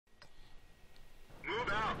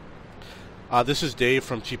This is Dave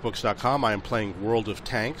from cheapbooks.com. I am playing World of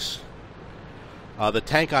Tanks. The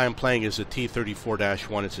tank I am playing is a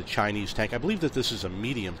T-34-1. It's a Chinese tank. I believe that this is a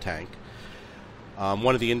medium tank.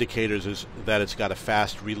 One of the indicators is that it's got a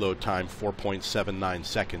fast reload time, 4.79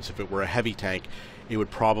 seconds. If it were a heavy tank, it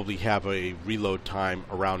would probably have a reload time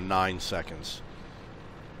around 9 seconds.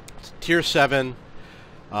 It's Tier 7.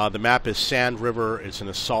 The map is Sand River. It's an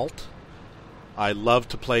assault. I love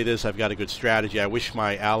to play this. I've got a good strategy. I wish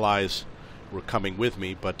my allies were coming with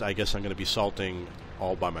me, but I guess I'm going to be salting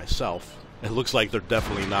all by myself. It looks like they're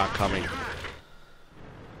definitely not coming.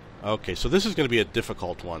 Okay, so this is going to be a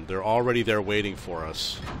difficult one. They're already there waiting for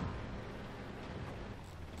us.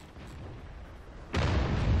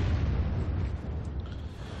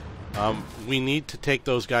 We need to take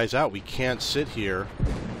those guys out. We can't sit here.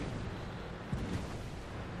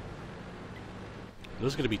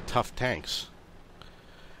 Those are going to be tough tanks.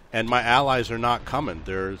 And my allies are not coming.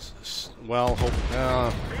 There's, well,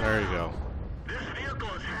 there you go.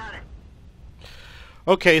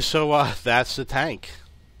 Okay, so that's the tank.